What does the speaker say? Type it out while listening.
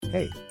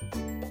Hey,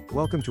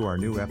 welcome to our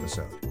new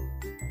episode.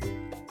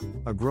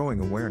 A growing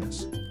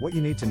awareness, what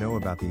you need to know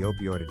about the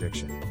opioid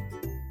addiction.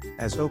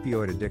 As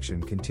opioid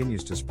addiction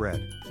continues to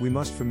spread, we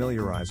must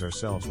familiarize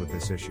ourselves with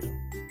this issue.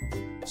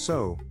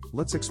 So,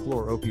 let's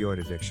explore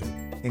opioid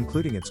addiction,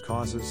 including its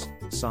causes,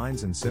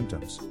 signs and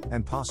symptoms,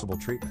 and possible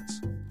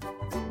treatments.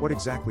 What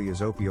exactly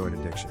is opioid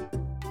addiction?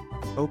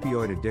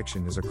 Opioid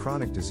addiction is a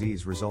chronic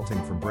disease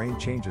resulting from brain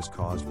changes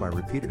caused by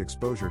repeated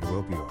exposure to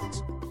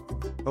opioids.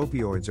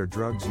 Opioids are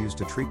drugs used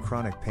to treat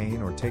chronic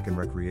pain or taken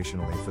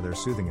recreationally for their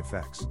soothing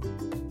effects.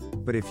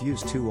 But if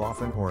used too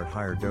often or at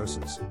higher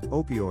doses,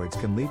 opioids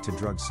can lead to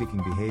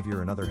drug-seeking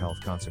behavior and other health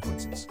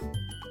consequences.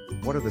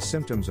 What are the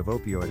symptoms of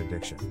opioid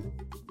addiction?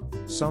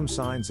 Some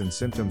signs and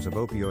symptoms of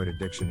opioid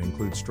addiction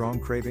include strong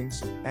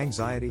cravings,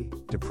 anxiety,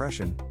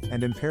 depression,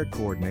 and impaired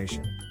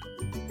coordination.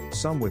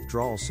 Some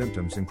withdrawal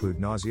symptoms include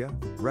nausea,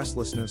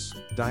 restlessness,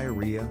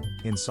 diarrhea,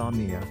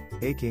 insomnia,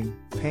 aching,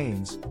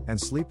 pains, and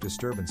sleep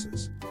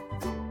disturbances.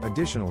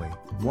 Additionally,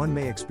 one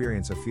may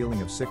experience a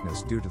feeling of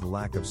sickness due to the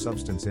lack of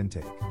substance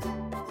intake.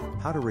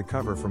 How to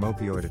recover from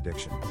opioid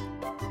addiction?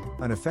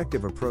 An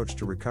effective approach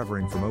to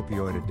recovering from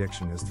opioid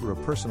addiction is through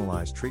a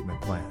personalized treatment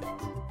plan.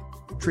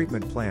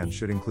 Treatment plans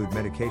should include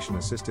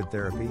medication-assisted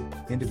therapy,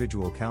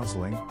 individual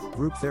counseling,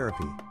 group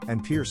therapy,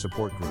 and peer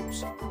support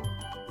groups.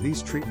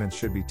 These treatments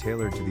should be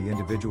tailored to the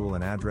individual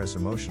and address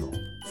emotional,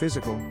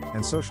 physical,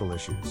 and social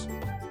issues.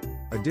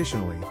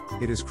 Additionally,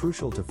 it is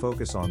crucial to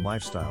focus on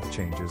lifestyle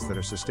changes that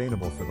are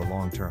sustainable for the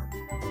long term.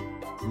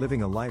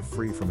 Living a life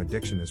free from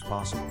addiction is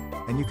possible,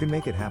 and you can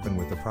make it happen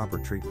with the proper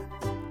treatment.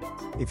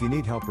 If you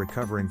need help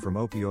recovering from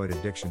opioid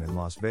addiction in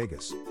Las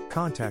Vegas,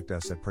 contact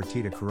us at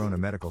Partita Corona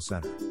Medical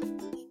Center.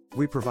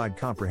 We provide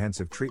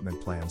comprehensive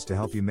treatment plans to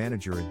help you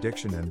manage your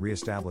addiction and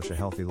reestablish a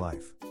healthy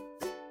life.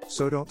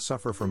 So don't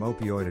suffer from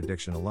opioid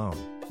addiction alone,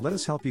 let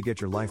us help you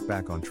get your life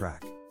back on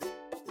track.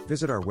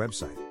 Visit our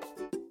website,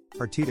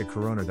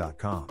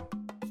 partitacorona.com.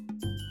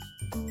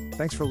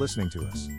 Thanks for listening to us.